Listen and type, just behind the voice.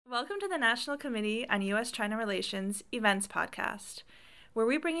Welcome to the National Committee on U.S.-China Relations Events Podcast, where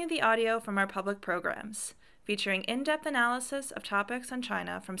we bring you the audio from our public programs, featuring in-depth analysis of topics on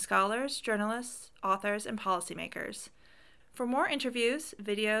China from scholars, journalists, authors, and policymakers. For more interviews,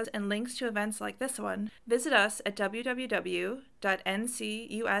 videos, and links to events like this one, visit us at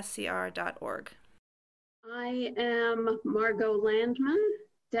www.ncuscr.org. I am Margot Landman,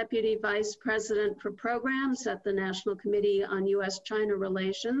 Deputy Vice President for Programs at the National Committee on U.S.-China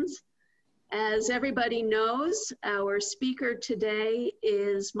Relations. As everybody knows, our speaker today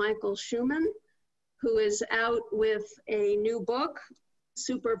is Michael Schuman, who is out with a new book,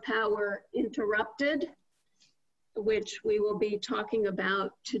 Superpower Interrupted, which we will be talking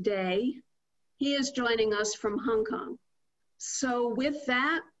about today. He is joining us from Hong Kong. So with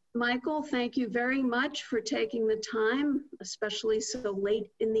that, Michael, thank you very much for taking the time, especially so late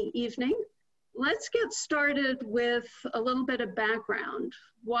in the evening. Let's get started with a little bit of background.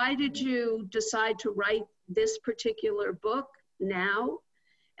 Why did you decide to write this particular book now?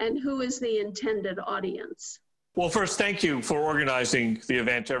 And who is the intended audience? Well, first, thank you for organizing the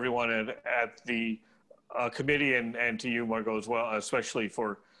event, everyone at the committee, and to you, Margot, as well, especially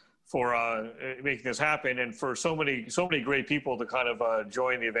for making this happen, and for so many great people to kind of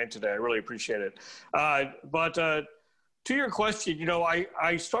join the event today. I really appreciate it. But to your question, you know,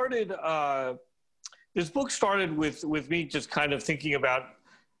 I started, this book started with me just kind of thinking about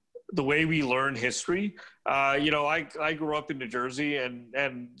the way we learn history. You know, I grew up in New Jersey, and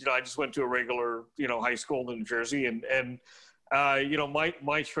you know, I just went to a regular, you know, high school in New Jersey, and you know,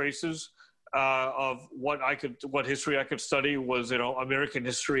 my choices of what history I could study was, you know, American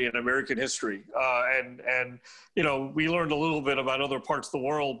history and American history. And, you know, we learned a little bit about other parts of the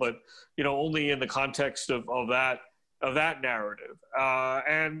world, but, you know, only in the context of that narrative.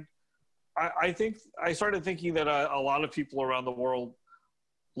 And I think I started thinking that a lot of people around the world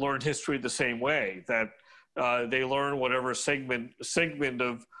learn history the same way, that they learn whatever segment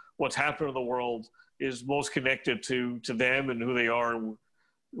of what's happened in the world is most connected to them and who they are and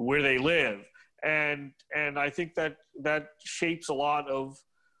where they live. And I think that shapes a lot of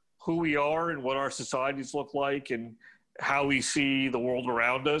who we are and what our societies look like and how we see the world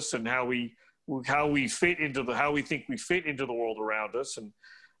around us and how we think we fit into the world around us,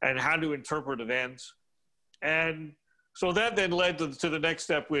 and how to interpret events. And so that then led to the next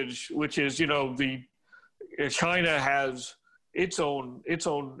step, which is, you know, China has its own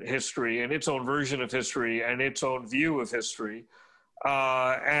history and its own version of history and its own view of history.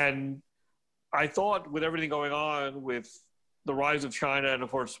 And I thought, with everything going on with the rise of China, and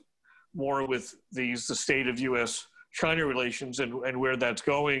of course more with the state of U.S.-China relations and where that's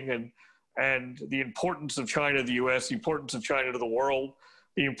going, and the importance of China to the U.S., the importance of China to the world,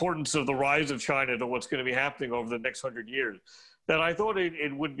 the importance of the rise of China to what's going to be happening over the next 100 years, that I thought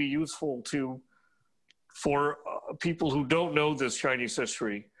it would be useful for people who don't know this Chinese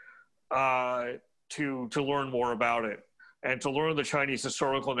history to learn more about it, and to learn the Chinese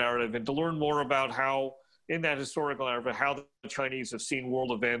historical narrative, and to learn more about how, in that historical narrative, how the Chinese have seen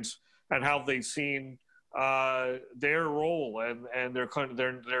world events and how they've seen their role and their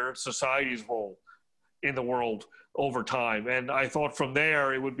society's role in the world over time. And I thought from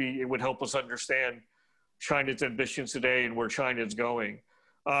there it would help us understand China's ambitions today and where China is going.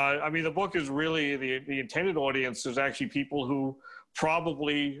 I mean, the book is really, the intended audience is actually people who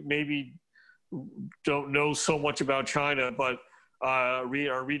probably maybe don't know so much about China, but are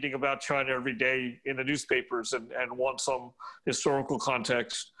reading about China every day in the newspapers and want some historical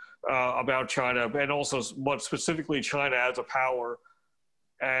context about China, and also what specifically China as a power,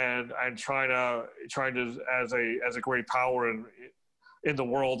 and China as a great power in the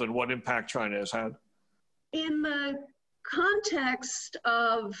world, and what impact China has had. In the context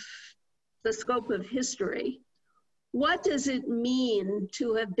of the scope of history, what does it mean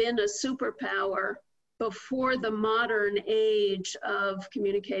to have been a superpower before the modern age of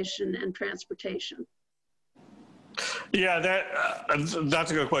communication and transportation? Yeah,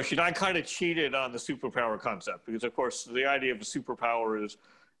 that's a good question. I kind of cheated on the superpower concept because, of course, the idea of a superpower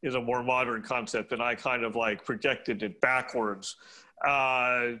is a more modern concept, and I kind of like projected it backwards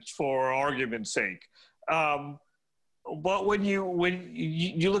for argument's sake. But when you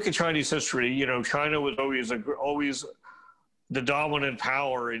look at Chinese history, you know, China was always the dominant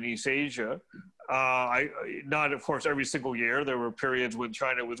power in East Asia. Not, of course, every single year. There were periods when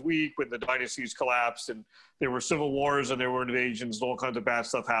China was weak, when the dynasties collapsed, and there were civil wars, and there were invasions, and all kinds of bad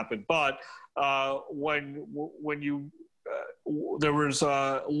stuff happened. But there was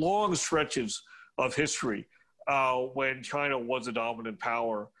long stretches of history when China was a dominant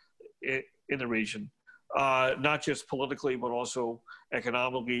power in the region. Not just politically, but also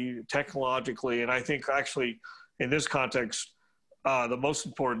economically, technologically, and I think actually in this context, the most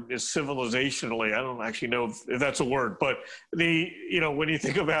important is civilizationally. I don't actually know if that's a word, but when you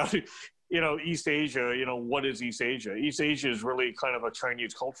think about East Asia, what is East Asia? East Asia is really kind of a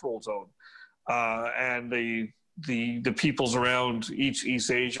Chinese cultural zone, and the peoples around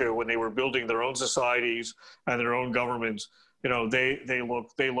East Asia, when they were building their own societies and their own governments,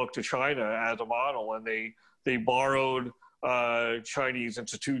 they look to China as a model, and they borrowed Chinese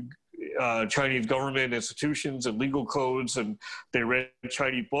government institutions and legal codes, and they read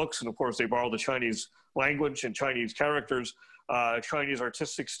Chinese books, and of course they borrowed the Chinese language and Chinese characters, Chinese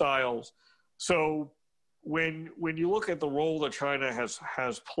artistic styles. So when you look at the role that China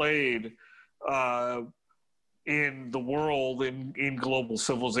has played in the world, in global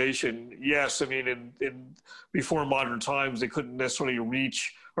civilization, yes, I mean, in before modern times, they couldn't necessarily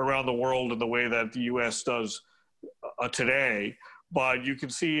reach around the world in the way that the U.S. does today, but you can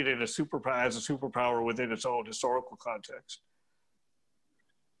see it as a superpower within its own historical context.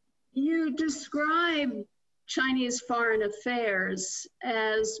 You describe Chinese foreign affairs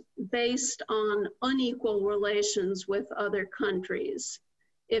as based on unequal relations with other countries.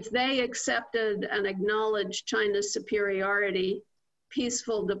 If they accepted and acknowledged China's superiority,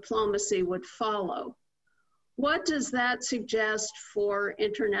 peaceful diplomacy would follow. What does that suggest for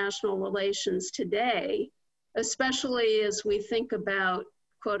international relations today, especially as we think about,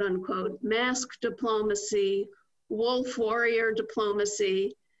 quote unquote, mask diplomacy, wolf warrior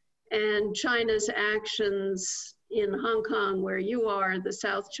diplomacy, and China's actions in Hong Kong, where you are, the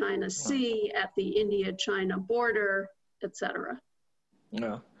South China Sea, at the India-China border, et cetera?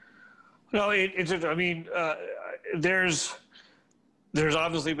 No, I mean, there's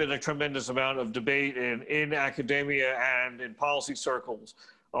obviously been a tremendous amount of debate in academia and in policy circles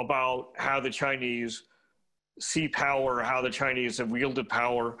about how the Chinese see power, how the Chinese have wielded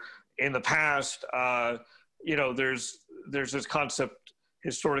power in the past. There's this concept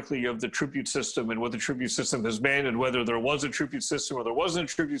historically of the tribute system and what the tribute system has been, and whether there was a tribute system or there wasn't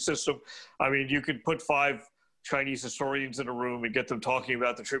a tribute system. I mean, you could put 5 Chinese historians in a room and get them talking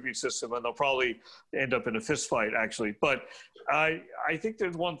about the tribute system, and they'll probably end up in a fist fight, actually. But I think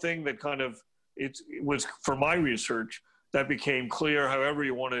there's one thing that kind of it was for my research that became clear, however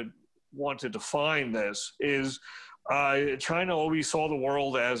you want to define this, is China always saw the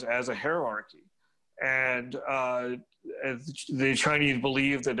world as a hierarchy, and the Chinese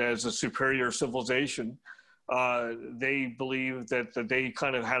believed that as a superior civilization, they believed that they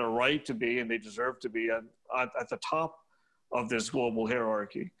kind of had a right to be, and they deserved to be at the top of this global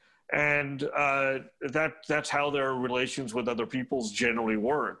hierarchy. And that's how their relations with other peoples generally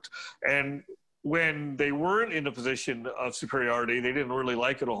worked. And when they weren't in a position of superiority, they didn't really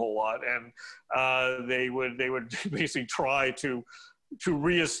like it a whole lot, and they would basically try to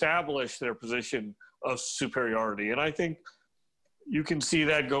reestablish their position of superiority. And I think you can see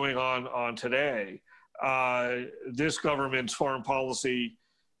that going on today. This government's foreign policy,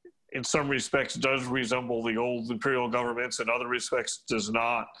 in some respects, does resemble the old imperial governments, in other respects does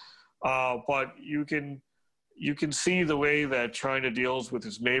not. But you can see the way that China deals with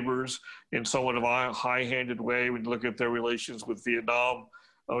its neighbors in somewhat of a high-handed way. When you look at their relations with Vietnam,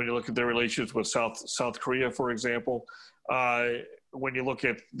 when you look at their relations with South Korea, for example, when you look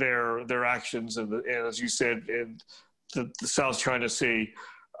at their actions, and as you said, in the South China Sea,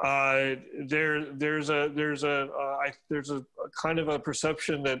 there's a kind of a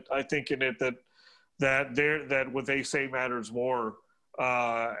perception that I think in it that what they say matters more,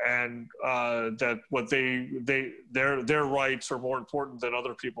 and that what their rights are more important than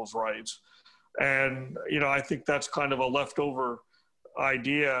other people's rights. And I think that's kind of a leftover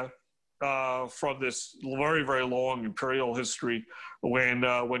idea from this very, very long imperial history, when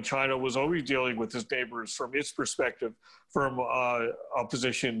China was always dealing with its neighbors from its perspective, from a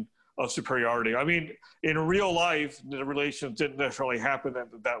position of superiority. I mean, in real life, the relations didn't necessarily happen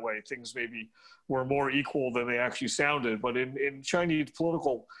that way. Things maybe were more equal than they actually sounded. But in Chinese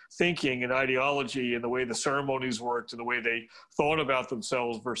political thinking and ideology, and the way the ceremonies worked and the way they thought about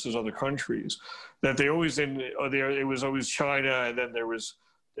themselves versus other countries, that it was always China, and then there was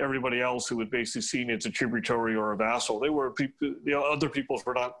everybody else who was basically seen as a tributary or a vassal. They were people, other peoples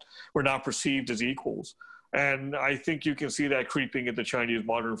were not perceived as equals. And I think you can see that creeping into Chinese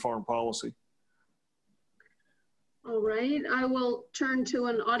modern foreign policy. All right, I will turn to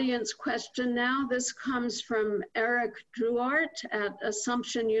an audience question now. This comes from Eric Druart at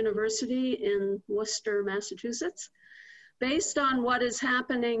Assumption University in Worcester, Massachusetts. Based on what is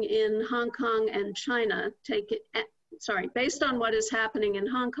happening in Hong Kong and China, based on what is happening in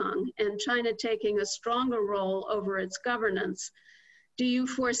Hong Kong and China taking a stronger role over its governance, do you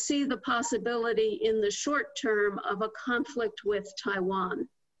foresee the possibility in the short term of a conflict with Taiwan?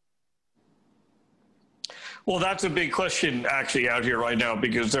 Well, that's a big question actually out here right now,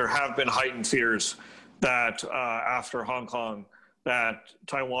 because there have been heightened fears that after Hong Kong, that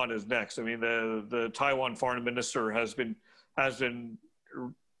Taiwan is next. I mean, the Taiwan foreign minister has been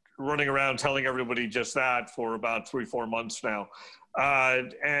running around telling everybody just that for about 3-4 months now,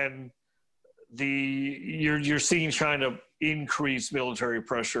 and you're seeing China increase military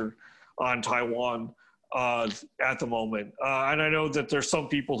pressure on Taiwan at the moment, and I know that there's some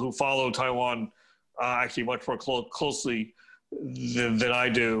people who follow Taiwan actually much more closely than I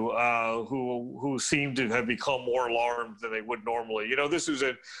do, who seem to have become more alarmed than they would normally. You know, this is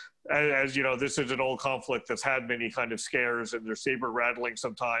as you know, this is an old conflict that's had many kind of scares, and there's saber rattling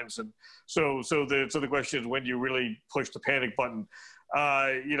sometimes, and so the question is, when do you really push the panic button?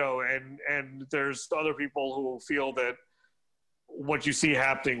 You know, and there's other people who feel that what you see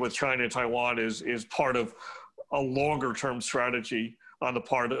happening with China and Taiwan is part of a longer term strategy on the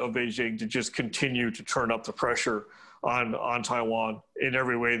part of Beijing to just continue to turn up the pressure on Taiwan in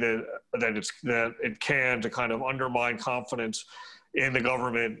every way that it can, to kind of undermine confidence in the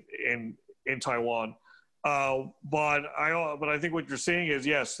government in Taiwan. But I think what you're seeing is,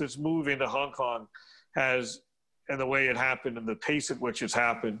 yes, this move into Hong Kong has, and the way it happened and the pace at which it's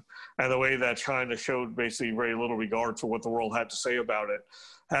happened, and the way that China showed basically very little regard for what the world had to say about it,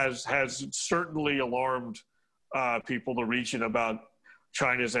 has certainly alarmed people in the region about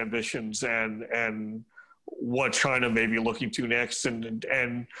China's ambitions and what China may be looking to next,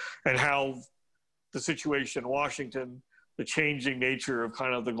 and how the situation in Washington, the changing nature of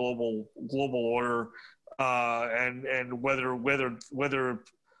kind of the global order, and whether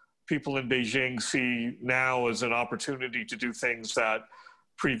people in Beijing see now as an opportunity to do things that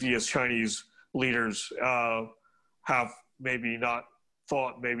previous Chinese leaders have maybe not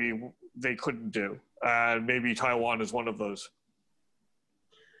thought maybe they couldn't do. And maybe Taiwan is one of those.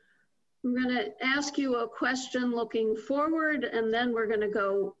 I'm going to ask you a question looking forward, and then we're going to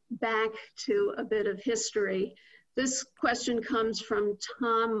go back to a bit of history. This question comes from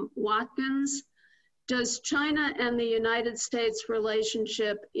Tom Watkins. Does China and the United States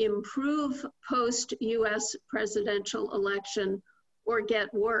relationship improve post-US presidential election, or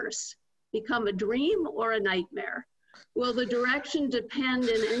get worse, become a dream or a nightmare? Will the direction depend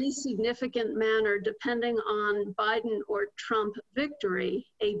in any significant manner depending on Biden or Trump victory,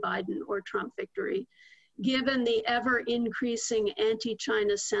 a Biden or Trump victory, given the ever-increasing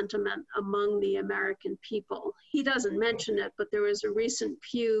anti-China sentiment among the American people? He doesn't mention it, but there was a recent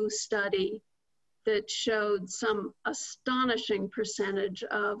Pew study that showed some astonishing percentage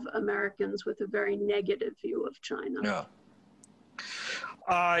of Americans with a very negative view of China. Yeah.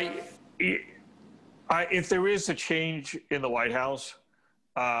 If there is a change in the White House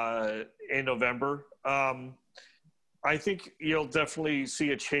in November, I think you'll definitely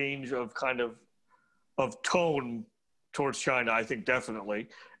see a change of kind of tone towards China. I think definitely,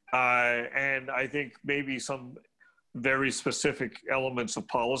 and I think maybe some very specific elements of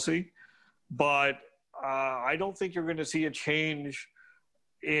policy, but I don't think you're going to see a change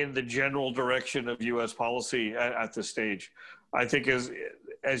in the general direction of U.S. policy at this stage. I think, as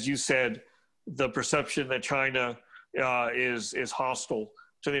you said, the perception that China is hostile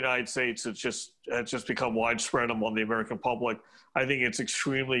to the United States has just become widespread among the American public. I think it's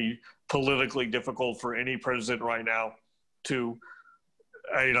extremely politically difficult for any president right now to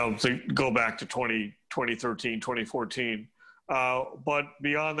go back to 2013, 2014. But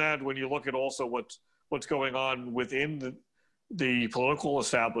beyond that, when you look at also what's going on within the political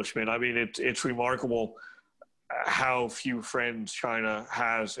establishment, I mean, it's remarkable how few friends China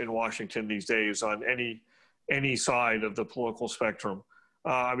has in Washington these days on any side of the political spectrum.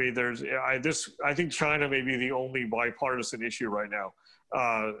 I mean, I think China may be the only bipartisan issue right now,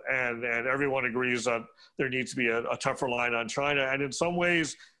 and everyone agrees that there needs to be a tougher line on China. And in some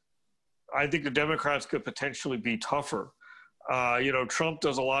ways, I think the Democrats could potentially be tougher. Trump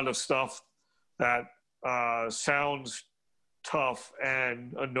does a lot of stuff that sounds tough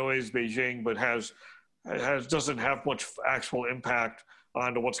and annoys Beijing, but doesn't have much actual impact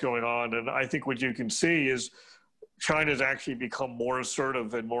on what's going on. And I think what you can see is China's actually become more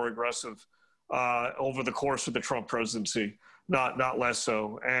assertive and more aggressive over the course of the Trump presidency, not less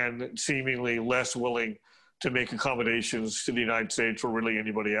so, and seemingly less willing to make accommodations to the United States or really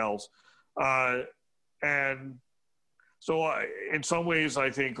anybody else. And so in some ways, I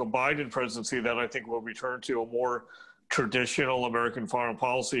think a Biden presidency that I think will return to a more traditional American foreign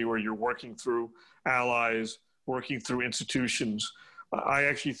policy where you're working through allies, working through institutions. I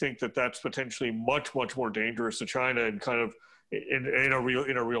actually think that that's potentially much, much more dangerous to China and kind of in a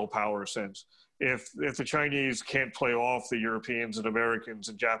real power sense. If the Chinese can't play off the Europeans and Americans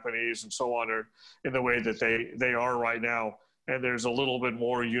and Japanese and so on, or in the way that they are right now, and there's a little bit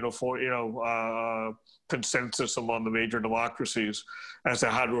more uniform, consensus among the major democracies as to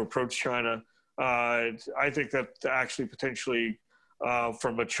how to approach China, I think that actually potentially,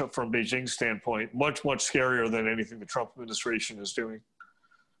 from Beijing's standpoint, much scarier than anything the Trump administration is doing.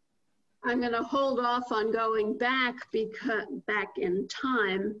 I'm going to hold off on going back in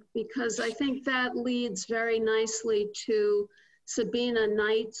time, because I think that leads very nicely to Sabina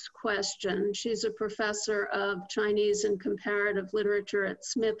Knight's question. She's a professor of Chinese and comparative literature at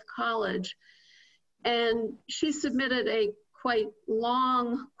Smith College, and she submitted a quite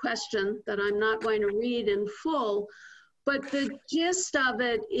long question that I'm not going to read in full, but the gist of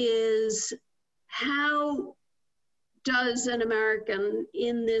it is, how does an American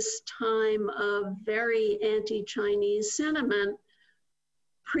in this time of very anti-Chinese sentiment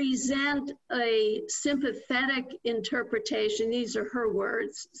present a sympathetic interpretation, these are her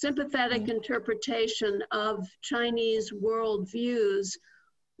words, sympathetic interpretation of Chinese worldviews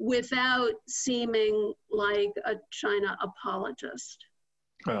without seeming like a China apologist?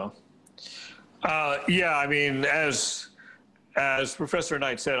 Well, yeah, I mean, as Professor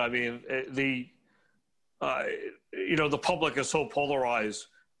Knight said, I mean, the public is so polarized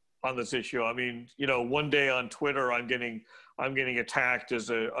on this issue. I mean, one day on Twitter, I'm getting attacked as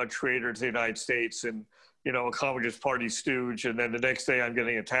a traitor to the United States and, a Communist Party stooge. And then the next day I'm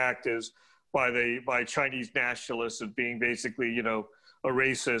getting attacked by Chinese nationalists as being basically, a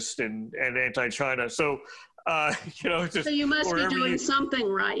racist and anti-China. So, so you must be doing something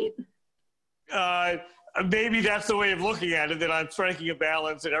right. Maybe that's the way of looking at it, that I'm striking a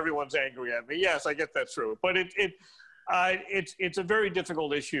balance and everyone's angry at me. Yes, I get that's true. But it's a very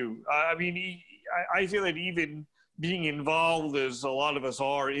difficult issue. I mean, I feel that even being involved, as a lot of us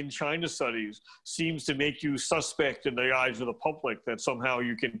are, in China studies seems to make you suspect in the eyes of the public, that somehow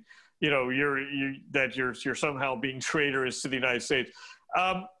you can, you're somehow being traitorous to the United States.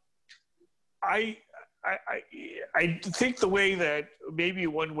 I think the way that maybe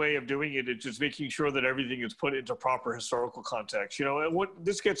one way of doing it is just making sure that everything is put into proper historical context. And what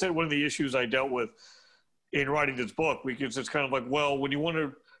this gets at one of the issues I dealt with in writing this book, because it's kind of like, well, when you want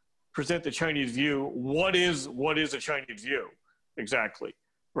to present the Chinese view, what is a Chinese view exactly,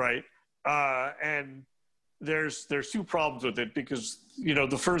 right? And there's two problems with it, because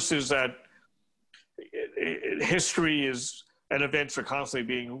the first is that history and events are constantly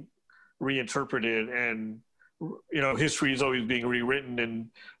being reinterpreted, and history is always being rewritten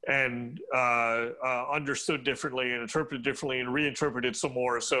and understood differently and interpreted differently and reinterpreted some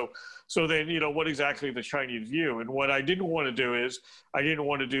more. So then, what exactly the Chinese view? And what I didn't want to do is, I didn't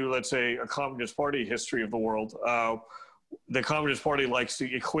want to do, let's say, a Communist Party history of the world. The Communist Party likes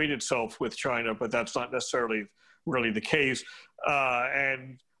to equate itself with China, but that's not necessarily really the case.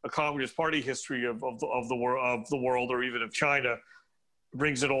 And a Communist Party history of the world, or even of China,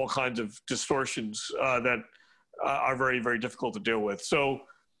 brings in all kinds of distortions that are very, very difficult to deal with. So,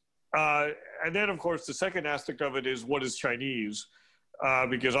 and then of course, the second aspect of it is, what is Chinese?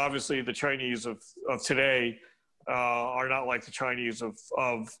 Because obviously the Chinese of today are not like the Chinese of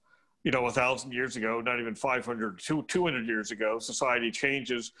 1,000 years ago, not even 500, 200 years ago. Society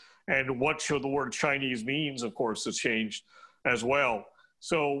changes, and what the word Chinese means, of course, has changed as well.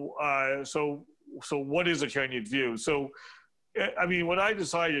 So, so what is a Chinese view? So, I mean, what I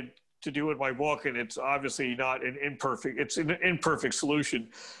decided to do in my book, and it's obviously not an imperfect solution,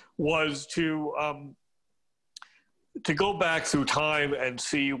 was to go back through time and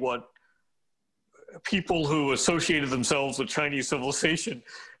see what people who associated themselves with Chinese civilization,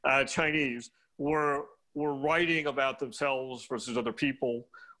 Chinese, were writing about themselves versus other people,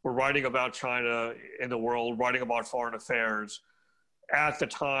 were writing about China in the world, writing about foreign affairs at the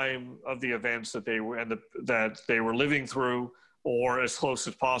time of the events that they were living through, or as close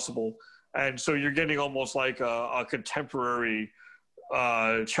as possible. And so you're getting almost like a contemporary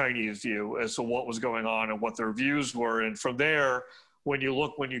Chinese view as to what was going on and what their views were. And from there, when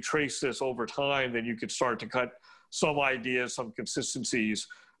you trace this over time, then you could start to cut some ideas, some consistencies,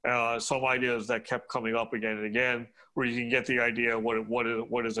 some ideas that kept coming up again and again, where you can get the idea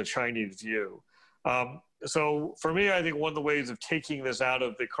what is a Chinese view. So for me, I think one of the ways of taking this out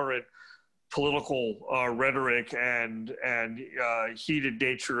of the current political rhetoric and heated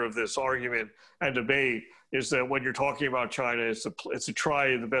nature of this argument and debate is that when you're talking about China, it's to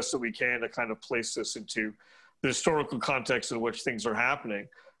try the best that we can to kind of place this into the historical context in which things are happening,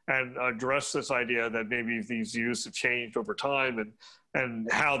 and address this idea that maybe these views have changed over time,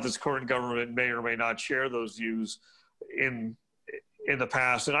 and how this current government may or may not share those views in the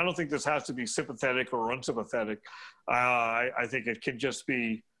past. And I don't think this has to be sympathetic or unsympathetic. I think it can just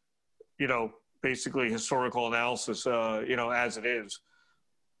be, basically historical analysis, as it is.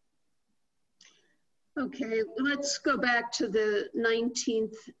 Okay, let's go back to the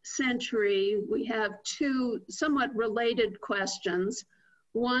 19th century. We have two somewhat related questions.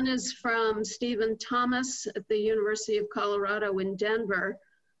 One is from Stephen Thomas at the University of Colorado in Denver,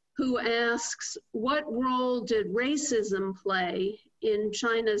 who asks, what role did racism play in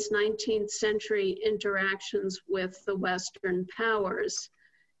China's 19th century interactions with the Western powers?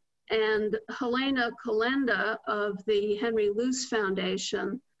 And Helena Kalenda of the Henry Luce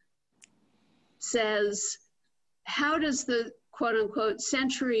Foundation says, how does the quote unquote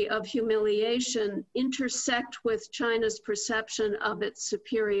century of humiliation intersect with China's perception of its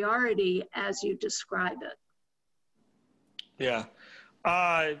superiority as you describe it? Yeah.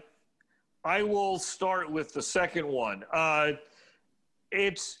 I will start with the second one.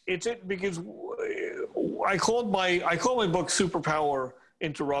 It's it because I called my book Superpower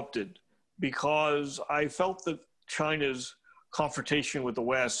Interrupted because I felt that China's confrontation with the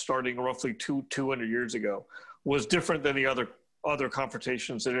West, starting roughly 200 years ago, was different than the other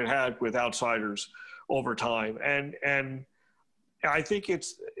confrontations that it had with outsiders over time. And I think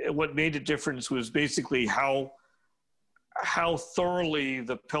what made a difference was basically how thoroughly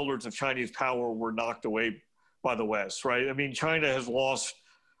the pillars of Chinese power were knocked away by the West, right? I mean, China has lost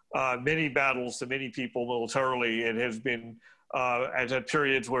many battles to many people militarily. It has been at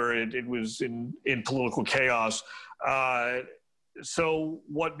periods where it was in political chaos. So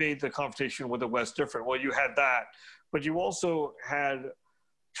what made the confrontation with the West different? Well, you had that, but you also had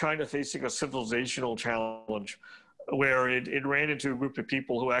China facing a civilizational challenge where it ran into a group of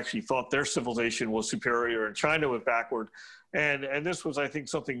people who actually thought their civilization was superior and China was backward. And this was, I think,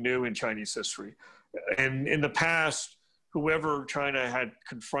 something new in Chinese history. And in the past, whoever China had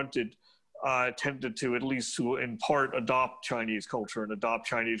confronted tended to, at least to in part, adopt Chinese culture and adopt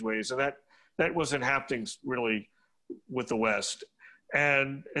Chinese ways. And that wasn't happening really with the West.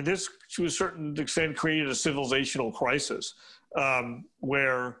 And this, to a certain extent, created a civilizational crisis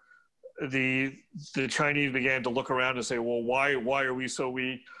where the Chinese began to look around and say, well, why are we so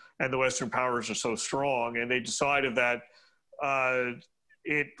weak and the Western powers are so strong? And they decided that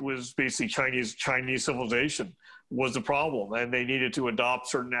it was basically Chinese civilization was the problem, and they needed to adopt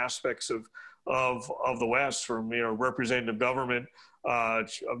certain aspects of the West, from representative government,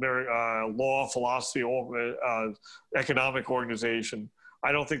 law, philosophy, economic organization.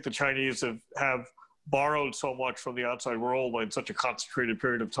 I don't think the Chinese have borrowed so much from the outside world in such a concentrated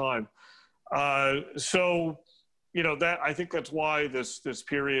period of time. So, that I think that's why this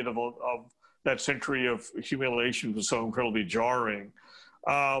period of that century of humiliation was so incredibly jarring.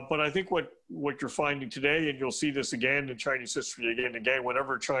 But I think what you're finding today, and you'll see this again in Chinese history again and again,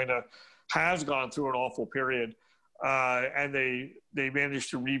 whenever China has gone through an awful period, and they managed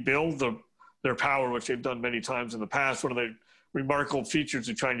to rebuild their power, which they've done many times in the past. One of the remarkable features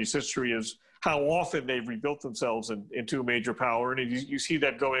of Chinese history is how often they've rebuilt themselves into a major power. And you see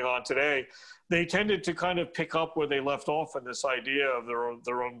that going on today. They tended to kind of pick up where they left off in this idea of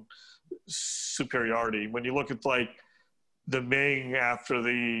their own superiority. When you look at the Ming after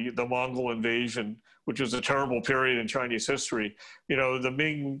the Mongol invasion, which was a terrible period in Chinese history, the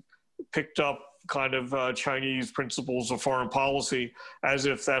Ming picked up kind of Chinese principles of foreign policy as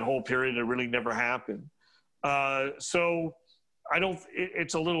if that whole period had really never happened. So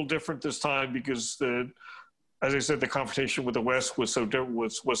it's a little different this time because as I said, the confrontation with the West was so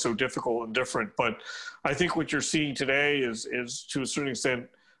difficult and different. But I think what you're seeing today is to a certain extent,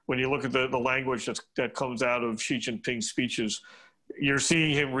 when you look at the language that comes out of Xi Jinping's speeches, you're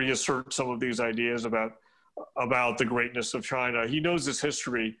seeing him reassert some of these ideas about the greatness of China. He knows his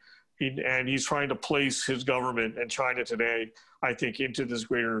history, and he's trying to place his government and China today, I think, into this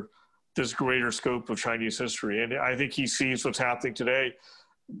greater scope of Chinese history. And I think he sees what's happening today,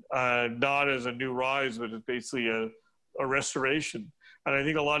 not as a new rise, but as basically a restoration. And I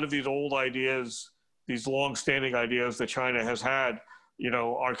think a lot of these old ideas, these long-standing ideas that China has had,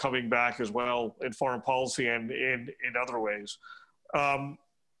 are coming back as well in foreign policy and in other ways.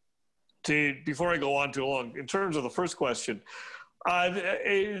 Before I go on too long, in terms of the first question,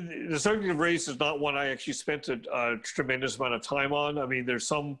 the subject of race is not one I actually spent a tremendous amount of time on. I mean, there's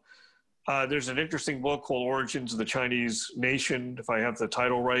an interesting book called Origins of the Chinese Nation, if I have the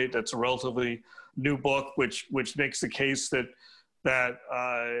title right. That's a relatively new book, which makes the case that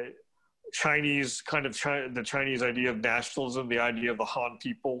the Chinese idea of nationalism, the idea of the Han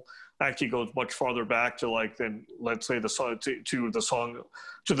people, actually goes much farther back to let's say the Song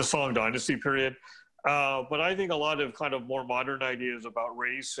Dynasty period. But I think a lot of kind of more modern ideas about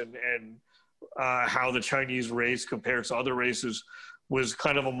race and how the Chinese race compares to other races was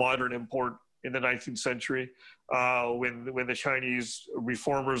kind of a modern import in the 19th century, when the Chinese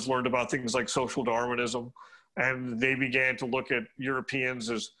reformers learned about things like social Darwinism, and they began to look at Europeans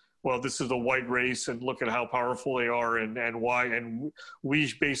as, well, this is a white race, and look at how powerful they are, and why, and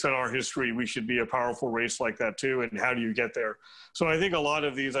we, based on our history, we should be a powerful race like that too, and how do you get there? So I think a lot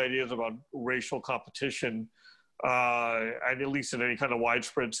of these ideas about racial competition, and at least in any kind of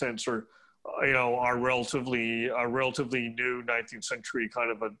widespread sense, are relatively new 19th century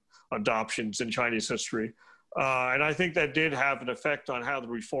kind of adoptions in Chinese history. And I think that did have an effect on how the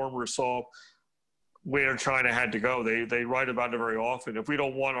reformers saw where China had to go. They write about it very often. If we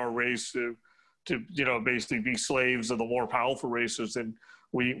don't want our race to basically be slaves of the more powerful races, then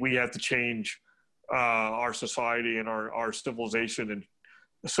we have to change our society and our civilization. And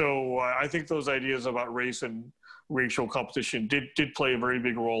so I think those ideas about race and racial competition did play a very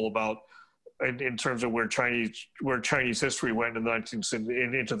big role in terms of where Chinese history went in the 19th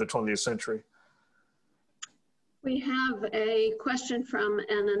and into the 20th century. We have a question from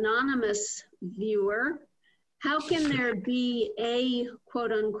an anonymous viewer. How can there be a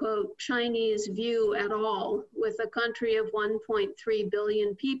quote unquote Chinese view at all with a country of 1.3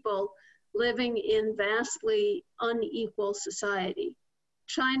 billion people living in vastly unequal society?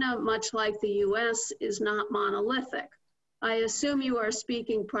 China, much like the US, is not monolithic. I assume you are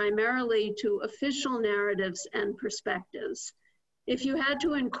speaking primarily to official narratives and perspectives. If you had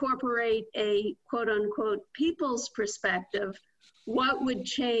to incorporate a quote unquote people's perspective, what would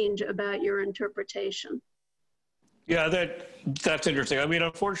change about your interpretation? Yeah, that's interesting. I mean,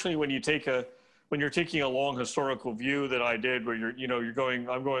 unfortunately, when you're taking a long historical view that I did, where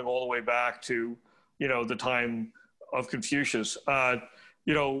I'm going all the way back to, the time of Confucius.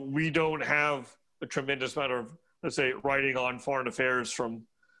 We don't have a tremendous amount of, let's say, writing on foreign affairs from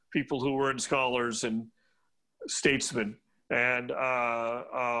people who weren't scholars and statesmen. And,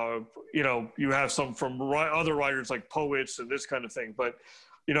 you have some from other writers like poets and this kind of thing. But,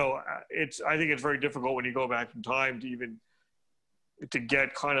 I think it's very difficult when you go back in time to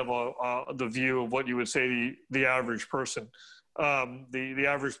get kind of the view of what you would say the average person. The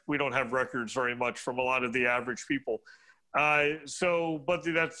average, we don't have records very much from a lot of the average people. So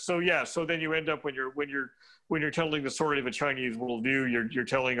then you end up when you're telling the story of a Chinese worldview, you're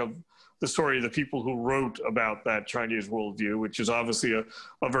telling of the story of the people who wrote about that Chinese worldview, which is obviously a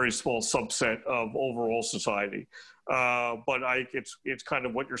very small subset of overall society. But it's kind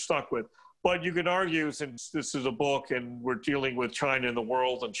of what you're stuck with. But you can argue, since this is a book and we're dealing with China and the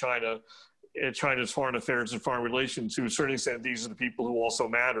world and China's foreign affairs and foreign relations, to a certain extent, these are the people who also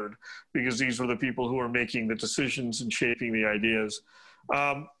mattered, because these were the people who were making the decisions and shaping the ideas.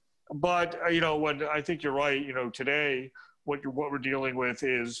 But when I think you're right, today, what we're dealing with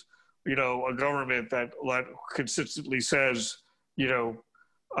is, a government that consistently says,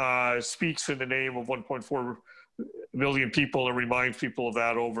 speaks in the name of 1.4 million people and reminds people of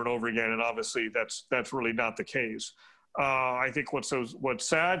that over and over again. And obviously that's really not the case. I think what's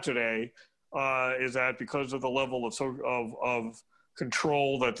sad today is that because of the level of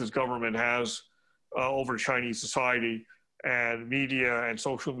control that this government has over Chinese society and media and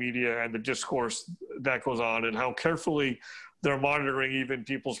social media and the discourse that goes on, and how carefully they're monitoring even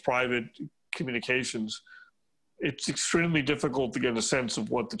people's private communications, it's extremely difficult to get a sense of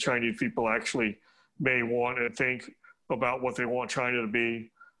what the Chinese people actually may want and think about what they want China to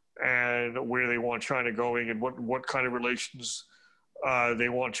be and where they want China going, and what kind of relations they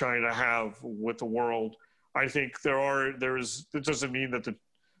want China to have with the world. I think it doesn't mean that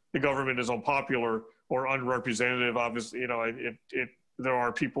the government is unpopular or unrepresentative. Obviously, there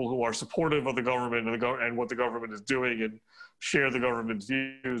are people who are supportive of the government and what the government is doing and share the government's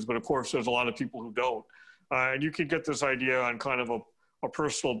views. But of course, there's a lot of people who don't. And you can get this idea on kind of a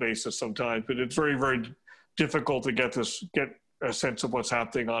personal basis sometimes, but it's very, very difficult to get a sense of what's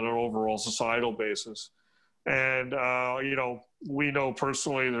happening on an overall societal basis. And, we know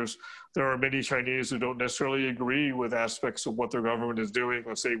personally there are many Chinese who don't necessarily agree with aspects of what their government is doing.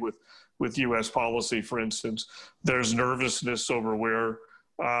 Let's say with U.S. policy, for instance, there's nervousness over where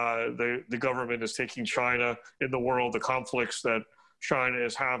the government is taking China in the world, the conflicts that China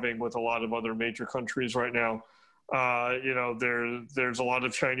is having with a lot of other major countries right now. There's a lot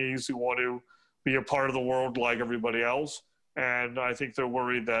of Chinese who want to be a part of the world like everybody else. And I think they're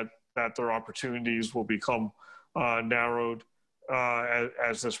worried that their opportunities will become narrowed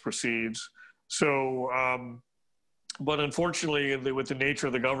as this proceeds. So, but unfortunately, with the nature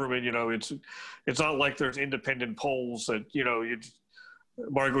of the government, it's not like there's independent polls that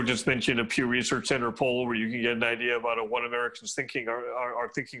Margot just mentioned a Pew Research Center poll where you can get an idea about what Americans are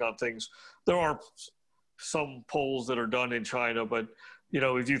thinking on things. There are some polls that are done in China, but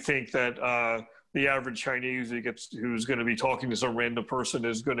if you think that the average Chinese who's going to be talking to some random person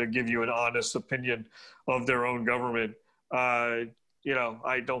is going to give you an honest opinion of their own government, I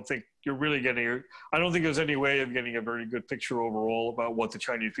don't think you're really getting. I don't think there's any way of getting a very good picture overall about what the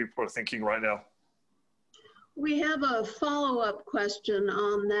Chinese people are thinking right now. We have a follow-up question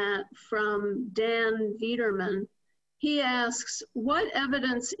on that from Dan Viederman. He asks, what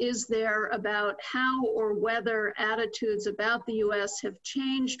evidence is there about how or whether attitudes about the U.S. have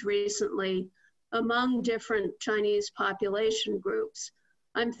changed recently among different Chinese population groups?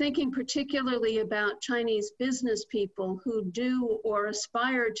 I'm thinking particularly about Chinese business people who do or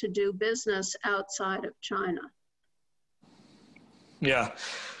aspire to do business outside of China. Yeah.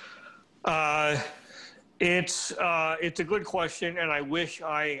 It's a good question, and I wish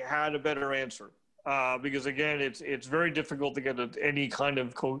I had a better answer. Because again, it's very difficult to get any kind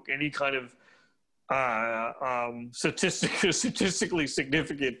of statistically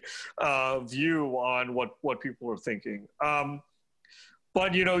significant view on what people are thinking.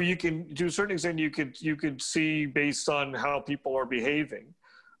 But you can, to a certain extent, you could see based on how people are behaving.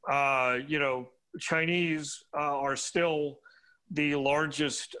 Chinese are still the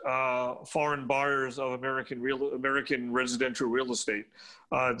largest foreign buyers of American residential real estate.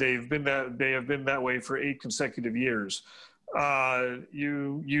 They have been that way for 8 consecutive years.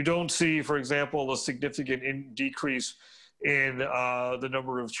 You don't see, for example, a significant decrease in the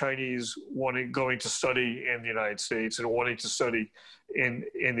number of Chinese going to study in the United States and wanting to study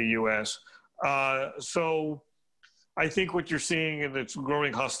in the U.S. So I think what you're seeing in this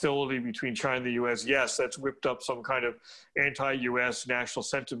growing hostility between China and the U.S., yes, that's whipped up some kind of anti-U.S. national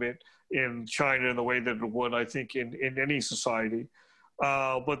sentiment in China in the way that it would, I think, in any society.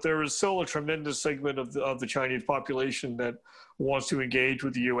 But there is still a tremendous segment of the Chinese population that wants to engage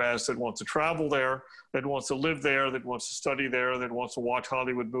with the U.S., that wants to travel there, that wants to live there, that wants to study there, that wants to watch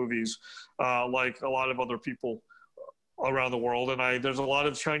Hollywood movies, like a lot of other people around the world. And there's a lot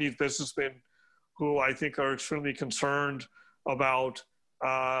of Chinese businessmen who I think are extremely concerned about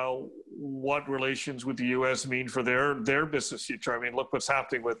what relations with the U.S. mean for their business future. I mean, look what's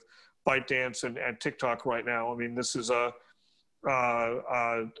happening with ByteDance and TikTok right now. I mean, this is a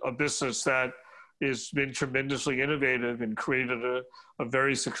business that has been tremendously innovative and created a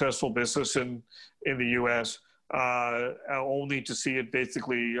very successful business in the U.S., only to see it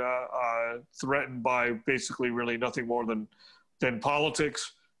basically threatened by basically really nothing more than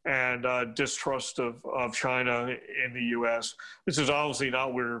politics and distrust of China in the U.S. This is obviously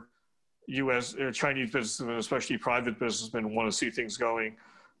not where Chinese businessmen, especially private businessmen, want to see things going.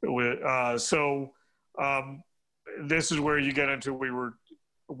 So this is where you get into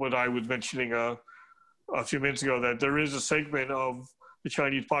what I was mentioning a few minutes ago, that there is a segment of the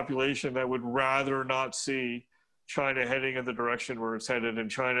Chinese population that would rather not see China heading in the direction where it's headed,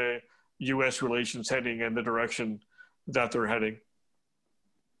 and China-U.S. relations heading in the direction that they're heading.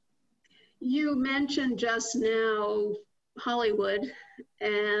 You mentioned just now Hollywood,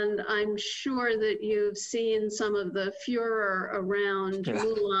 and I'm sure that you've seen some of the furor around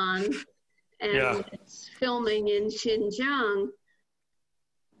Mulan and its filming in Xinjiang.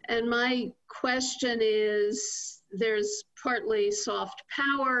 And my question is, there's partly soft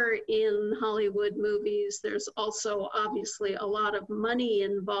power in Hollywood movies. There's also obviously a lot of money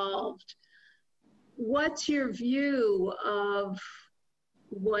involved. What's your view of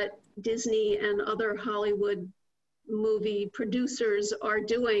what Disney and other Hollywood movie producers are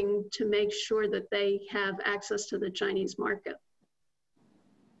doing to make sure that they have access to the Chinese market?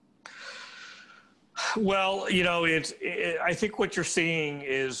 Well, I think what you're seeing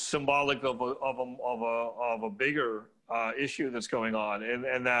is symbolic of a bigger issue that's going on,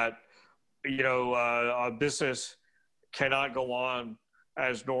 and that a business cannot go on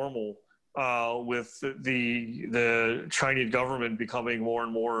as normal with the Chinese government becoming more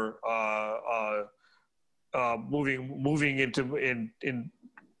and more moving into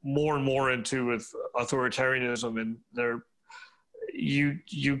more and more into authoritarianism, and the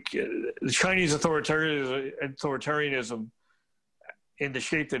Chinese authoritarianism in the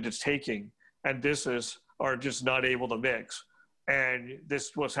shape that it's taking and business are just not able to mix. And this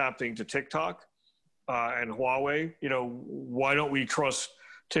is what's happening to TikTok and Huawei. Why don't we trust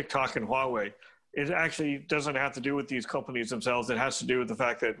TikTok and Huawei? It actually doesn't have to do with these companies themselves. It has to do with the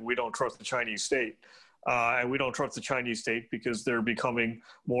fact that we don't trust the Chinese state. And we don't trust the Chinese state because they're becoming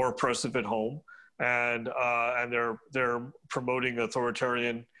more oppressive at home. And they're promoting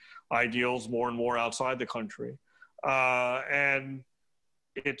authoritarian ideals more and more outside the country. And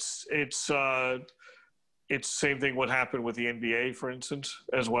it's the same thing what happened with the NBA, for instance,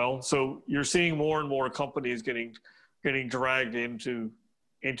 as well. So you're seeing more and more companies getting dragged into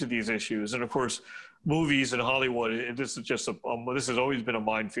these issues, and of course, movies and Hollywood. This is just this has always been a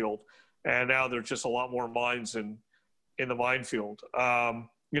minefield, and now there's just a lot more mines in the minefield. I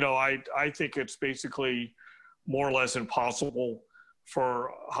think it's basically more or less impossible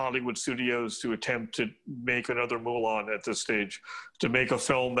for Hollywood studios to attempt to make another Mulan at this stage, to make a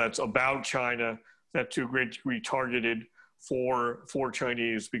film that's about China, that to a great degree targeted for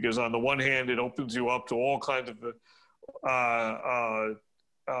Chinese, because on the one hand, it opens you up to all kinds of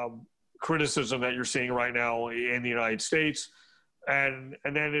criticism that you're seeing right now in the United States. And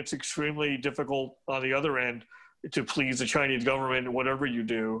then it's extremely difficult on the other end to please the Chinese government, whatever you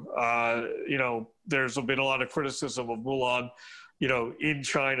do. There's been a lot of criticism of Mulan, in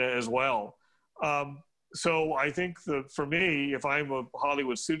China as well. So I think for me, if I'm a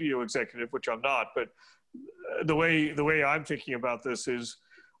Hollywood studio executive, which I'm not, but the way I'm thinking about this is,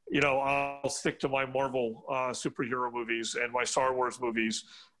 I'll stick to my Marvel superhero movies and my Star Wars movies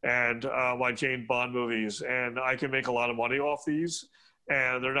and my James Bond movies, and I can make a lot of money off these,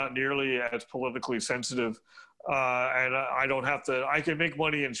 and they're not nearly as politically sensitive, and I don't have to. I can make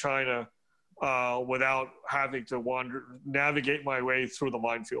money in China without having to navigate my way through the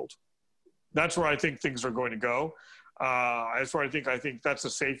minefield. That's where I think things are going to go. That's where I think that's the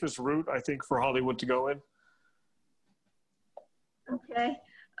safest route, I think, for Hollywood to go in. Okay.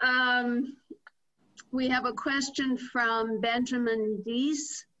 We have a question from Benjamin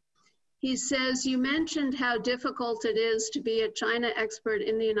Deese. He says, you mentioned how difficult it is to be a China expert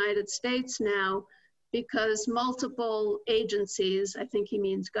in the United States now because multiple agencies, I think he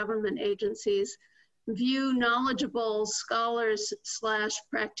means government agencies, view knowledgeable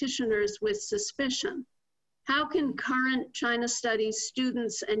scholars/practitioners with suspicion. How can current China studies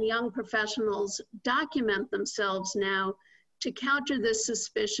students and young professionals document themselves now to counter this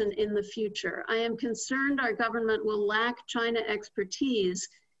suspicion in the future? I am concerned our government will lack China expertise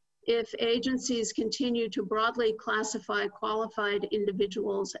if agencies continue to broadly classify qualified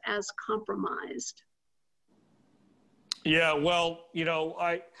individuals as compromised. Yeah, well,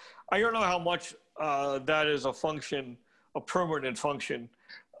 I don't know how much that is a permanent function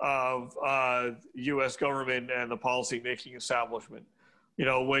of U.S. government and the policy-making establishment.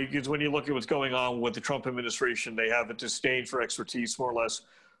 Because when you look at what's going on with the Trump administration, they have a disdain for expertise more or less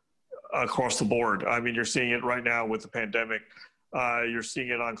across the board. I mean, you're seeing it right now with the pandemic. You're seeing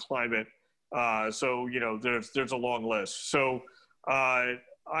it on climate. So, there's a long list. So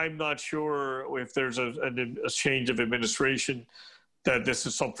I'm not sure if there's a change of administration that this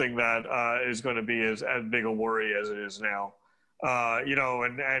is something that is going to be as big a worry as it is now.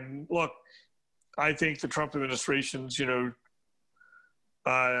 And look, I think the Trump administration's,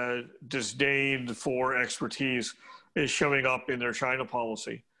 disdain for expertise is showing up in their China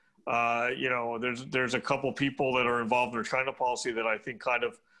policy. There's a couple people that are involved in their China policy that I think kind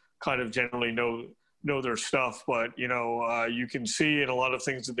of generally know their stuff, but you can see in a lot of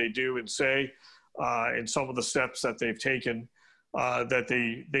things that they do and say, and some of the steps that they've taken, that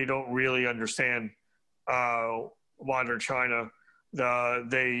they don't really understand modern China.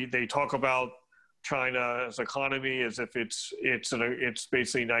 They talk about China's economy as if it's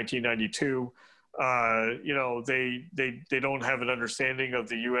basically 1992. They don't have an understanding of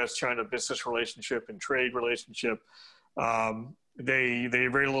the U.S.-China business relationship and trade relationship. They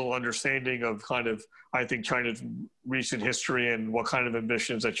very little understanding of I think China's recent history and what kind of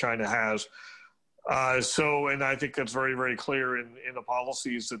ambitions that China has. And I think that's very, very clear in the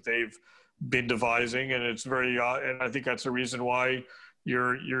policies that they've been devising, and it's and I think that's the reason why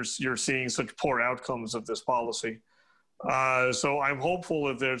you're seeing such poor outcomes of this policy. So I'm hopeful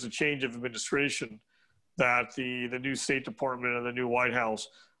if there's a change of administration that the new State Department and the new White House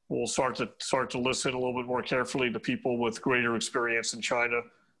will start to listen a little bit more carefully to people with greater experience in China.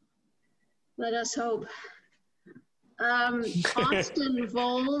 Let us hope. Austin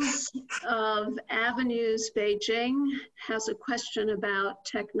Voles of Avenues Beijing has a question about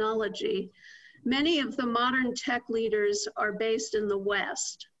technology. Many of the modern tech leaders are based in the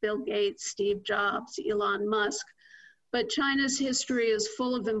West, Bill Gates, Steve Jobs, Elon Musk, but China's history is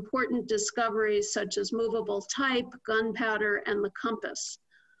full of important discoveries such as movable type, gunpowder, and the compass.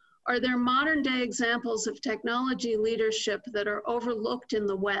 Are there modern day examples of technology leadership that are overlooked in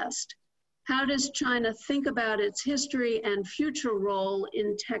the West? How does China think about its history and future role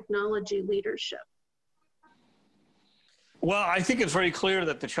in technology leadership? Well, I think it's very clear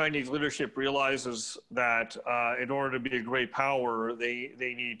that the Chinese leadership realizes that in order to be a great power, they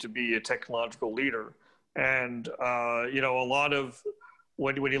need to be a technological leader. And, a lot of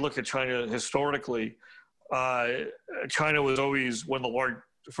when you look at China historically, China was always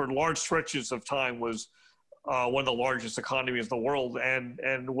for large stretches of time was one of the largest economies in the world, and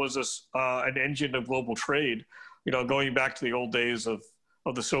was an engine of global trade. Going back to the old days of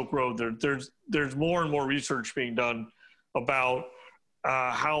the Silk Road, there's more and more research being done about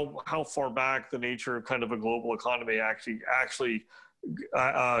how far back the nature of kind of a global economy actually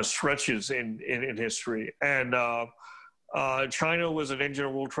stretches in history. And China was an engine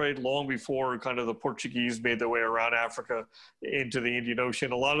of world trade long before kind of the Portuguese made their way around Africa into the Indian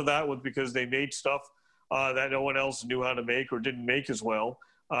Ocean. A lot of that was because they made stuff that no one else knew how to make or didn't make as well.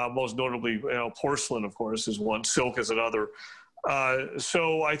 Most notably, porcelain, of course, is one. Silk is another.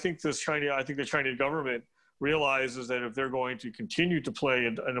 So I think the Chinese government realizes that if they're going to continue to play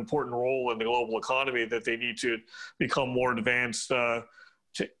an important role in the global economy, that they need to become more advanced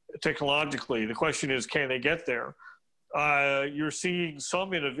technologically. The question is, can they get there? You're seeing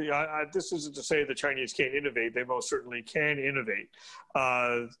some innovation. This isn't to say the Chinese can't innovate. They most certainly can innovate.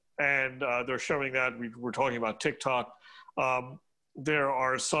 And they're showing that. We're talking about TikTok. There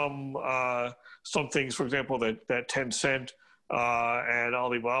are some things, for example, that Tencent and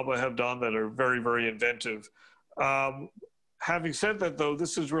Alibaba have done that are very, very inventive. Having said that, though,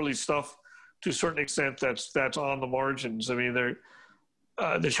 this is really stuff to a certain extent that's on the margins. I mean, the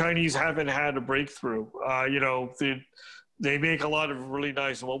Chinese haven't had a breakthrough. They make a lot of really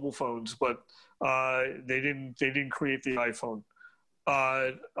nice mobile phones, but they didn't create the iPhone.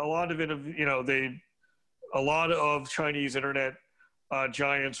 A lot of Chinese internet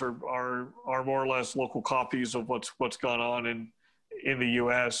giants are more or less local copies of what's gone on in the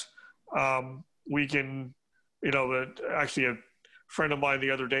U.S. Actually, a friend of mine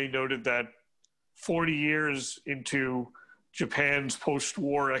the other day noted that 40 years into Japan's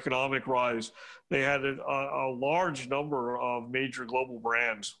post-war economic rise, they had a large number of major global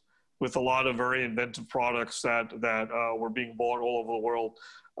brands with a lot of very inventive products that were being bought all over the world.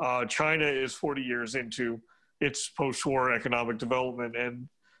 China is 40 years into its post-war economic development, and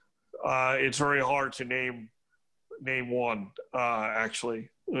it's very hard to name one actually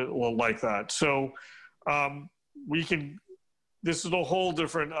like that. So this is a whole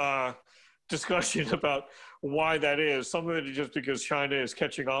different discussion about why that is. Some of it is just because China is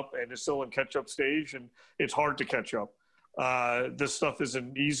catching up and is still in catch-up stage, and it's hard to catch up. This stuff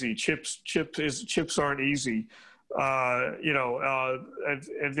isn't easy. Chips aren't easy.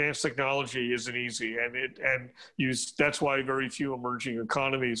 Advanced technology isn't easy, that's why very few emerging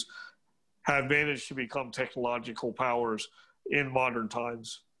economies have managed to become technological powers in modern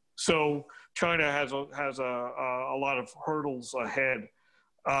times. So China has a lot of hurdles ahead.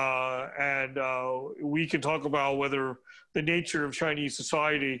 We can talk about whether the nature of Chinese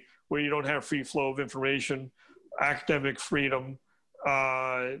society, where you don't have free flow of information, academic freedom,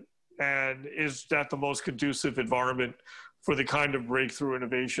 and is that the most conducive environment for the kind of breakthrough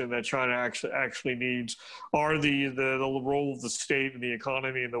innovation that China actually needs? Are the role of the state in the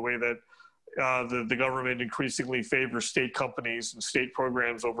economy and the way that the government increasingly favors state companies and state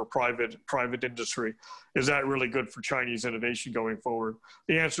programs over private industry, is that really good for Chinese innovation going forward?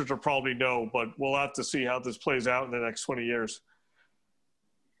 The answers are probably no, but we'll have to see how this plays out in the next 20 years.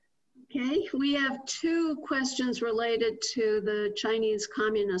 Okay, we have two questions related to the Chinese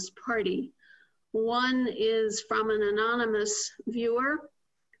Communist Party. One is from an anonymous viewer.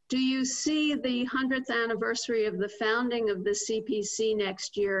 Do you see the 100th anniversary of the founding of the CPC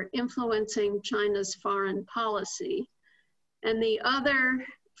next year influencing China's foreign policy? And the other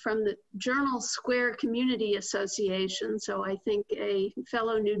from the Journal Square Community Association, so I think a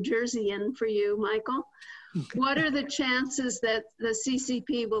fellow New Jerseyan for you, Michael. What are the chances that the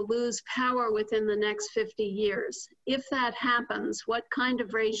CCP will lose power within the next 50 years? If that happens, what kind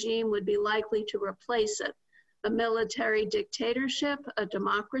of regime would be likely to replace it? A military dictatorship, a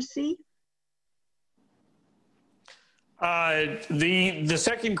democracy? The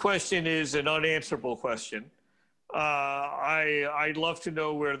second question is an unanswerable question. I'd love to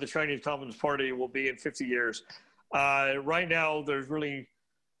know where the Chinese Communist Party will be in 50 years. Right now, there's really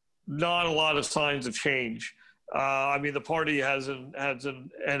not a lot of signs of change. I mean, the party has an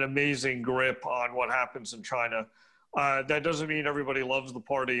amazing grip on what happens in China. That doesn't mean everybody loves the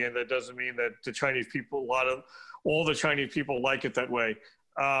party, and that doesn't mean that the Chinese people, all the Chinese people like it that way.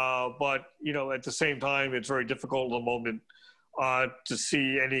 But at the same time, it's very difficult at the moment to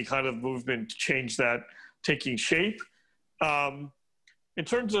see any kind of movement to change that taking shape. In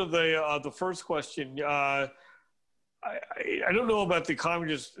terms of the first question, I don't know about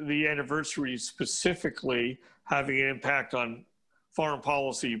the anniversary specifically having an impact on foreign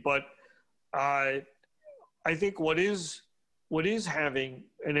policy, but I think what is what is having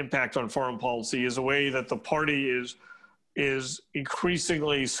an impact on foreign policy is a way that the party is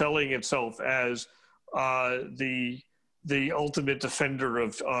increasingly selling itself as the ultimate defender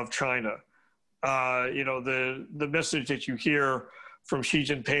of China. The message that you hear from Xi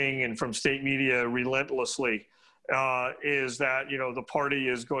Jinping and from state media relentlessly is that the party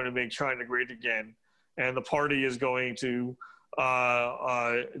is going to make China great again, and the party is going to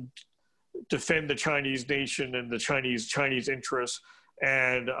defend the Chinese nation and the Chinese interests,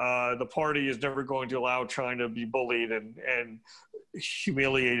 and the party is never going to allow China to be bullied and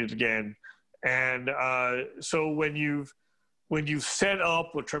humiliated again. And so when you've set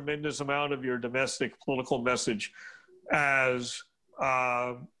up a tremendous amount of your domestic political message as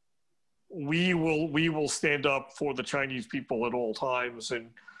we will stand up for the Chinese people at all times,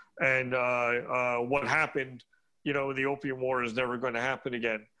 and what happened, in the Opium War is never going to happen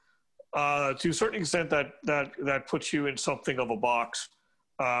again. To a certain extent, that puts you in something of a box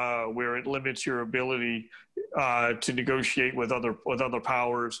where it limits your ability to negotiate with other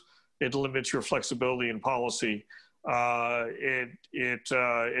powers. It limits your flexibility in policy. It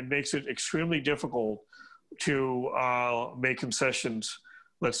makes it extremely difficult to make concessions,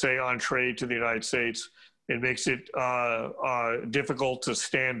 let's say, on trade to the United States. It makes it difficult to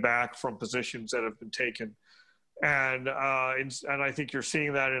stand back from positions that have been taken. And I think you're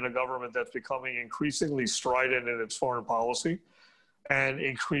seeing that in a government that's becoming increasingly strident in its foreign policy and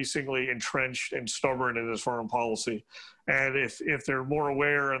increasingly entrenched and stubborn in its foreign policy. And if they're more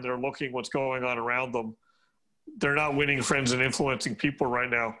aware and they're looking what's going on around them, they're not winning friends and influencing people right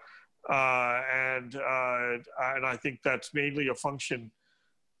now. And I think that's mainly a function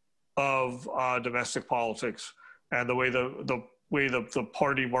of domestic politics and the way the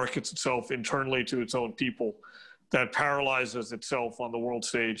party markets itself internally to its own people, that paralyzes itself on the world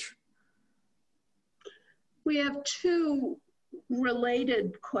stage. We have two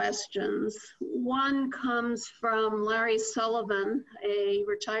related questions. One comes from Larry Sullivan, a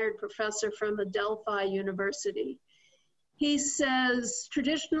retired professor from Adelphi University. He says,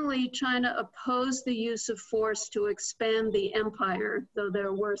 traditionally, China opposed the use of force to expand the empire, though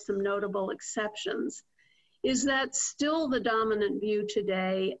there were some notable exceptions. Is that still the dominant view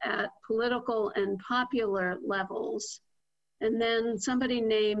today at political and popular levels? And then somebody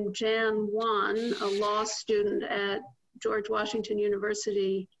named Jan Wan, a law student at George Washington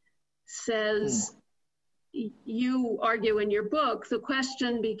University, says, you argue in your book, the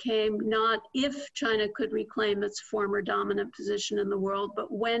question became not if China could reclaim its former dominant position in the world,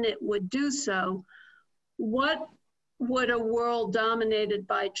 but when it would do so. What would a world dominated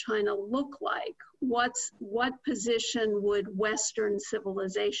by China look like? What position would Western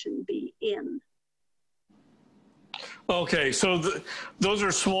civilization be in? Okay, so those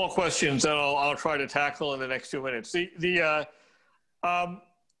are small questions that I'll try to tackle in the next 2 minutes. The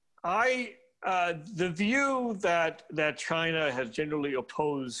view that China has generally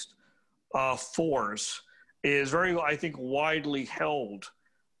opposed force is very, I think, widely held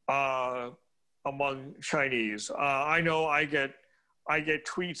among Chinese. I know I get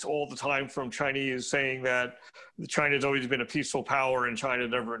tweets all the time from Chinese saying that China's always been a peaceful power and China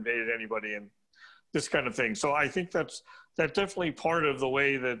never invaded anybody and this kind of thing. So I think that's definitely part of the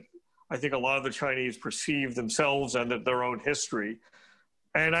way that I think a lot of the Chinese perceive themselves and their own history.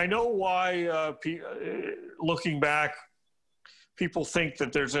 And I know why, looking back, people think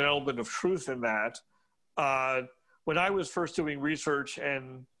that there's an element of truth in that. When I was first doing research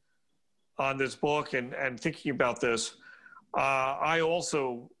on this book and thinking about this, I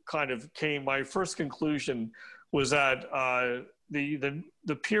also my first conclusion was that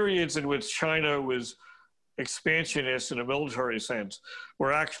the periods in which China was expansionist in a military sense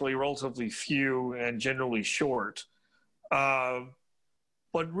were actually relatively few and generally short.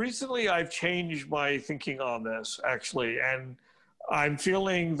 But recently I've changed my thinking on this, actually, and I'm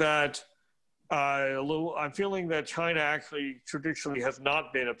feeling that China actually traditionally has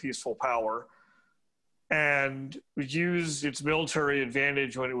not been a peaceful power and used its military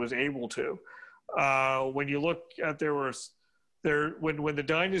advantage when it was able to. When you look at when the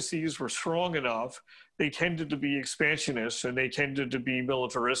dynasties were strong enough, they tended to be expansionists and they tended to be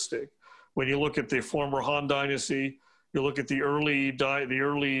militaristic. When you look at the former Han Dynasty, you look at the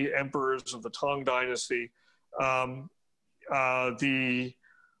early emperors of the Tang Dynasty, the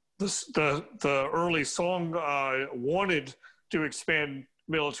early Song wanted to expand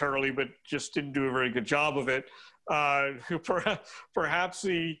militarily, but just didn't do a very good job of it. Perhaps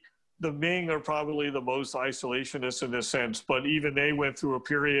the Ming are probably the most isolationist in this sense, but even they went through a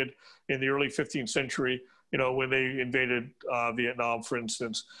period in the early 15th century, when they invaded Vietnam, for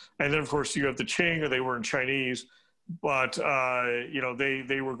instance. And then, of course, you have the Qing, or they weren't Chinese, but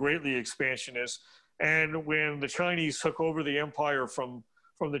they were greatly expansionist. And when the Chinese took over the empire from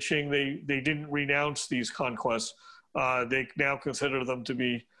the Qing, they didn't renounce these conquests. They now consider them to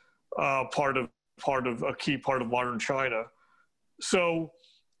be part of a key part of modern China. So,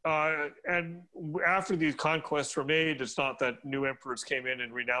 and after these conquests were made, it's not that new emperors came in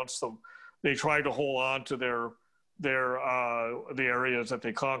and renounced them. They tried to hold on to the areas that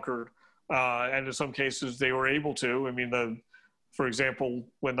they conquered, and in some cases they were able to. I mean, for example,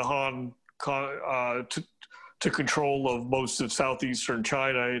 when the Han took control of most of southeastern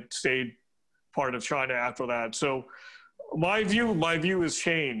China, it stayed part of China after that. So my view has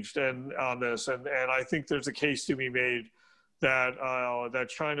changed on this, and I think there's a case to be made that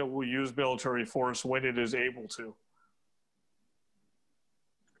China will use military force when it is able to.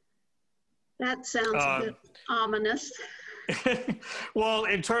 That sounds a bit ominous. Well,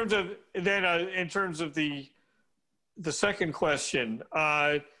 in terms of the second question,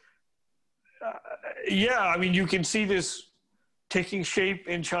 yeah, I mean, you can see this taking shape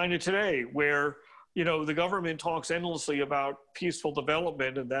in China today, where the government talks endlessly about peaceful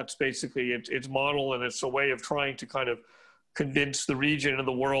development, and that's basically its model, and it's a way of trying to kind of convince the region and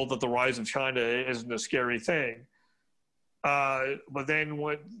the world that the rise of China isn't a scary thing. But then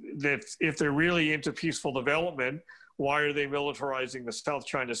if they're really into peaceful development, why are they militarizing the South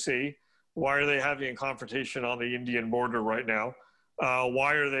China Sea? Why are they having a confrontation on the Indian border right now?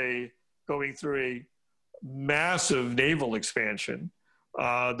 Why are they going through a massive naval expansion?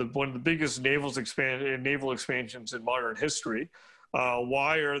 One of the biggest naval expansions in modern history.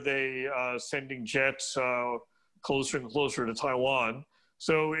 Why are they sending jets closer and closer to Taiwan?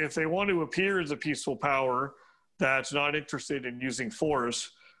 So if they want to appear as a peaceful power that's not interested in using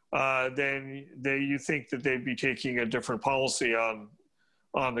force, then you think that they'd be taking a different policy on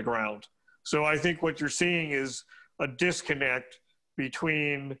the ground. So I think what you're seeing is a disconnect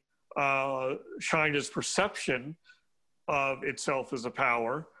between China's perception of itself as a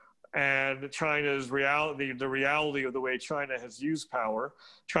power and China's reality, the reality of the way China has used power.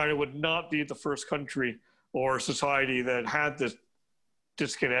 China would not be the first country or society that had this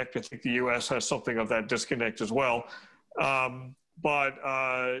disconnect. I think the U.S. has something of that disconnect as well. I'm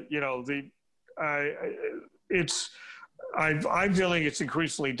feeling it's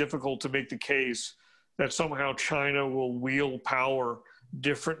increasingly difficult to make the case that somehow China will wield power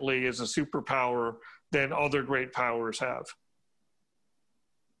differently as a superpower than other great powers have.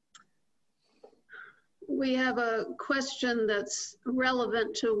 We have a question that's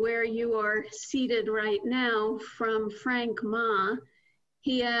relevant to where you are seated right now from Frank Ma.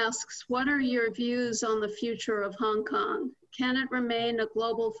 He asks, what are your views on the future of Hong Kong? Can it remain a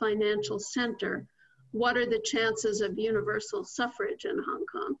global financial center? What are the chances of universal suffrage in Hong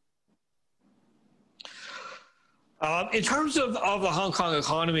Kong? In terms of the Hong Kong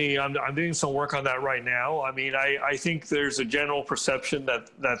economy, I'm doing some work on that right now. I mean, I think there's a general perception that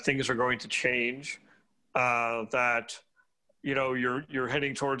things are going to change, that you're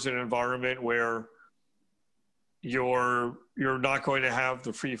heading towards an environment where you're not going to have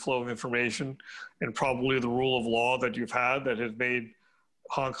the free flow of information and probably the rule of law that you've had that has made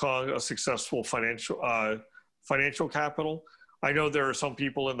Hong Kong a successful financial capital. I know there are some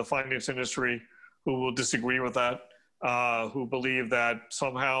people in the finance industry who will disagree with that, who believe that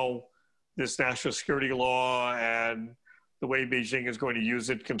somehow this national security law and the way Beijing is going to use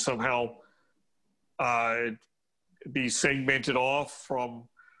it can somehow be segmented off from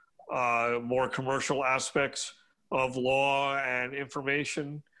more commercial aspects of law and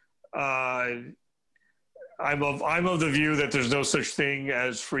information. I'm of the view that there's no such thing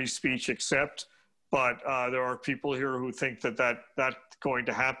as free speech but there are people here who think that that's going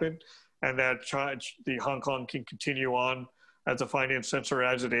to happen, and that the Hong Kong can continue on as a finance center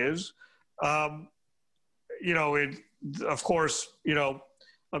as it is. Of course,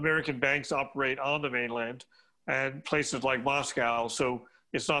 American banks operate on the mainland and places like Moscow, so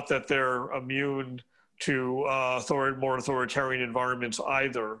it's not that they're immune to more authoritarian environments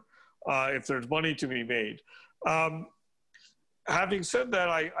either, if there's money to be made. Having said that,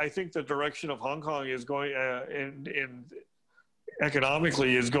 I think the direction of Hong Kong is going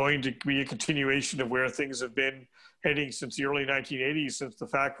economically is going to be a continuation of where things have been heading since the early 1980s, since the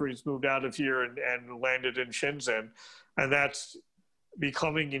factories moved out of here and landed in Shenzhen. And that's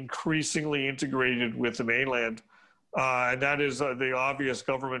becoming increasingly integrated with the mainland. And that is the obvious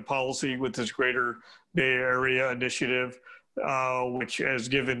government policy with this Greater Bay Area initiative, which has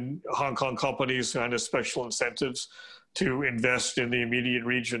given Hong Kong companies kind of special incentives to invest in the immediate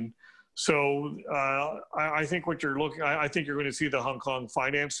region. So I think what you're looking, I think you're going to see the Hong Kong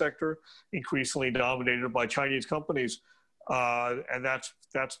finance sector increasingly dominated by Chinese companies. And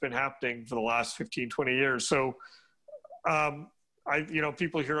that's been happening for the last 15, 20 years. So,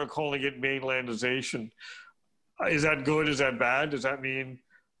 people here are calling it mainlandization. Is that good? Is that bad? Does that mean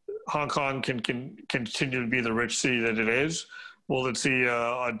Hong Kong can continue to be the rich city that it is? Will it see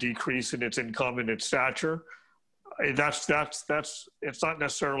a decrease in its income and its stature? That's it's not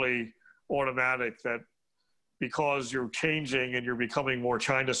necessarily automatic that because you're changing and you're becoming more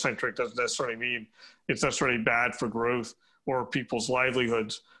China-centric doesn't necessarily mean it's necessarily bad for growth or people's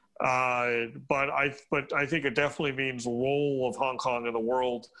livelihoods. But I think it definitely means the role of Hong Kong in the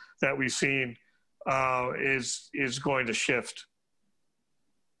world that we've seen is going to shift.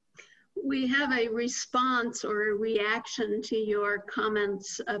 We have a response or a reaction to your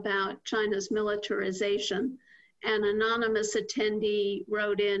comments about China's militarization. An anonymous attendee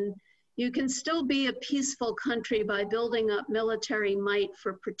wrote in, "You can still be a peaceful country by building up military might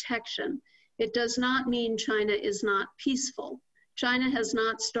for protection. It does not mean China is not peaceful. China has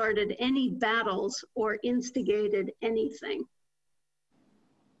not started any battles or instigated anything."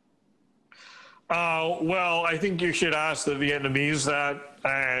 Well, I think you should ask the Vietnamese that,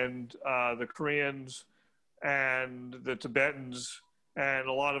 and the Koreans, and the Tibetans, and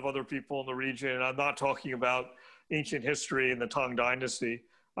a lot of other people in the region. I'm not talking about ancient history in the Tang Dynasty.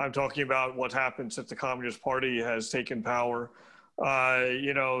 I'm talking about what happened since the Communist Party has taken power.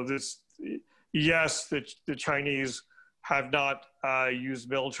 Yes, the Chinese have not used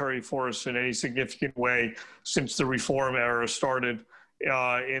military force in any significant way since the reform era started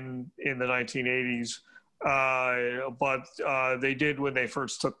in the 1980s, but they did when they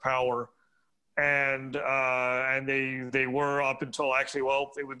first took power, and they were up until it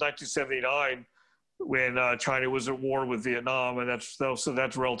was 1979 when China was at war with Vietnam, and that's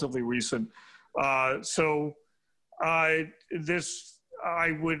relatively recent. I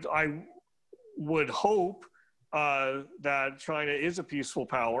would hope that China is a peaceful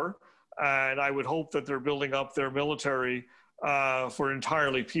power, and I would hope that they're building up their military for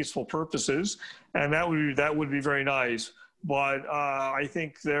entirely peaceful purposes, and that would be very nice. But I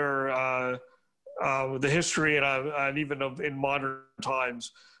think the history and even in modern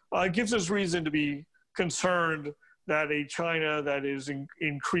times gives us reason to be concerned that a China that is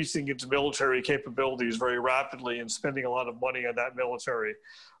increasing its military capabilities very rapidly and spending a lot of money on that military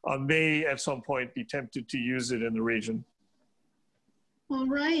may at some point be tempted to use it in the region. All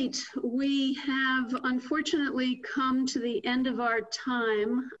right, we have unfortunately come to the end of our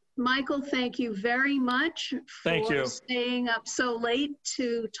time. Michael, thank you very much for staying up so late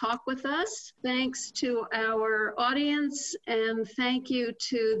to talk with us. Thanks to our audience, and thank you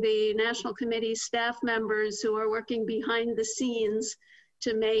to the National Committee staff members who are working behind the scenes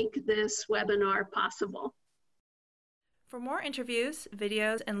to make this webinar possible. For more interviews,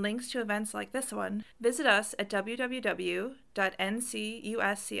 videos, and links to events like this one, visit us at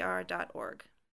www.ncuscr.org.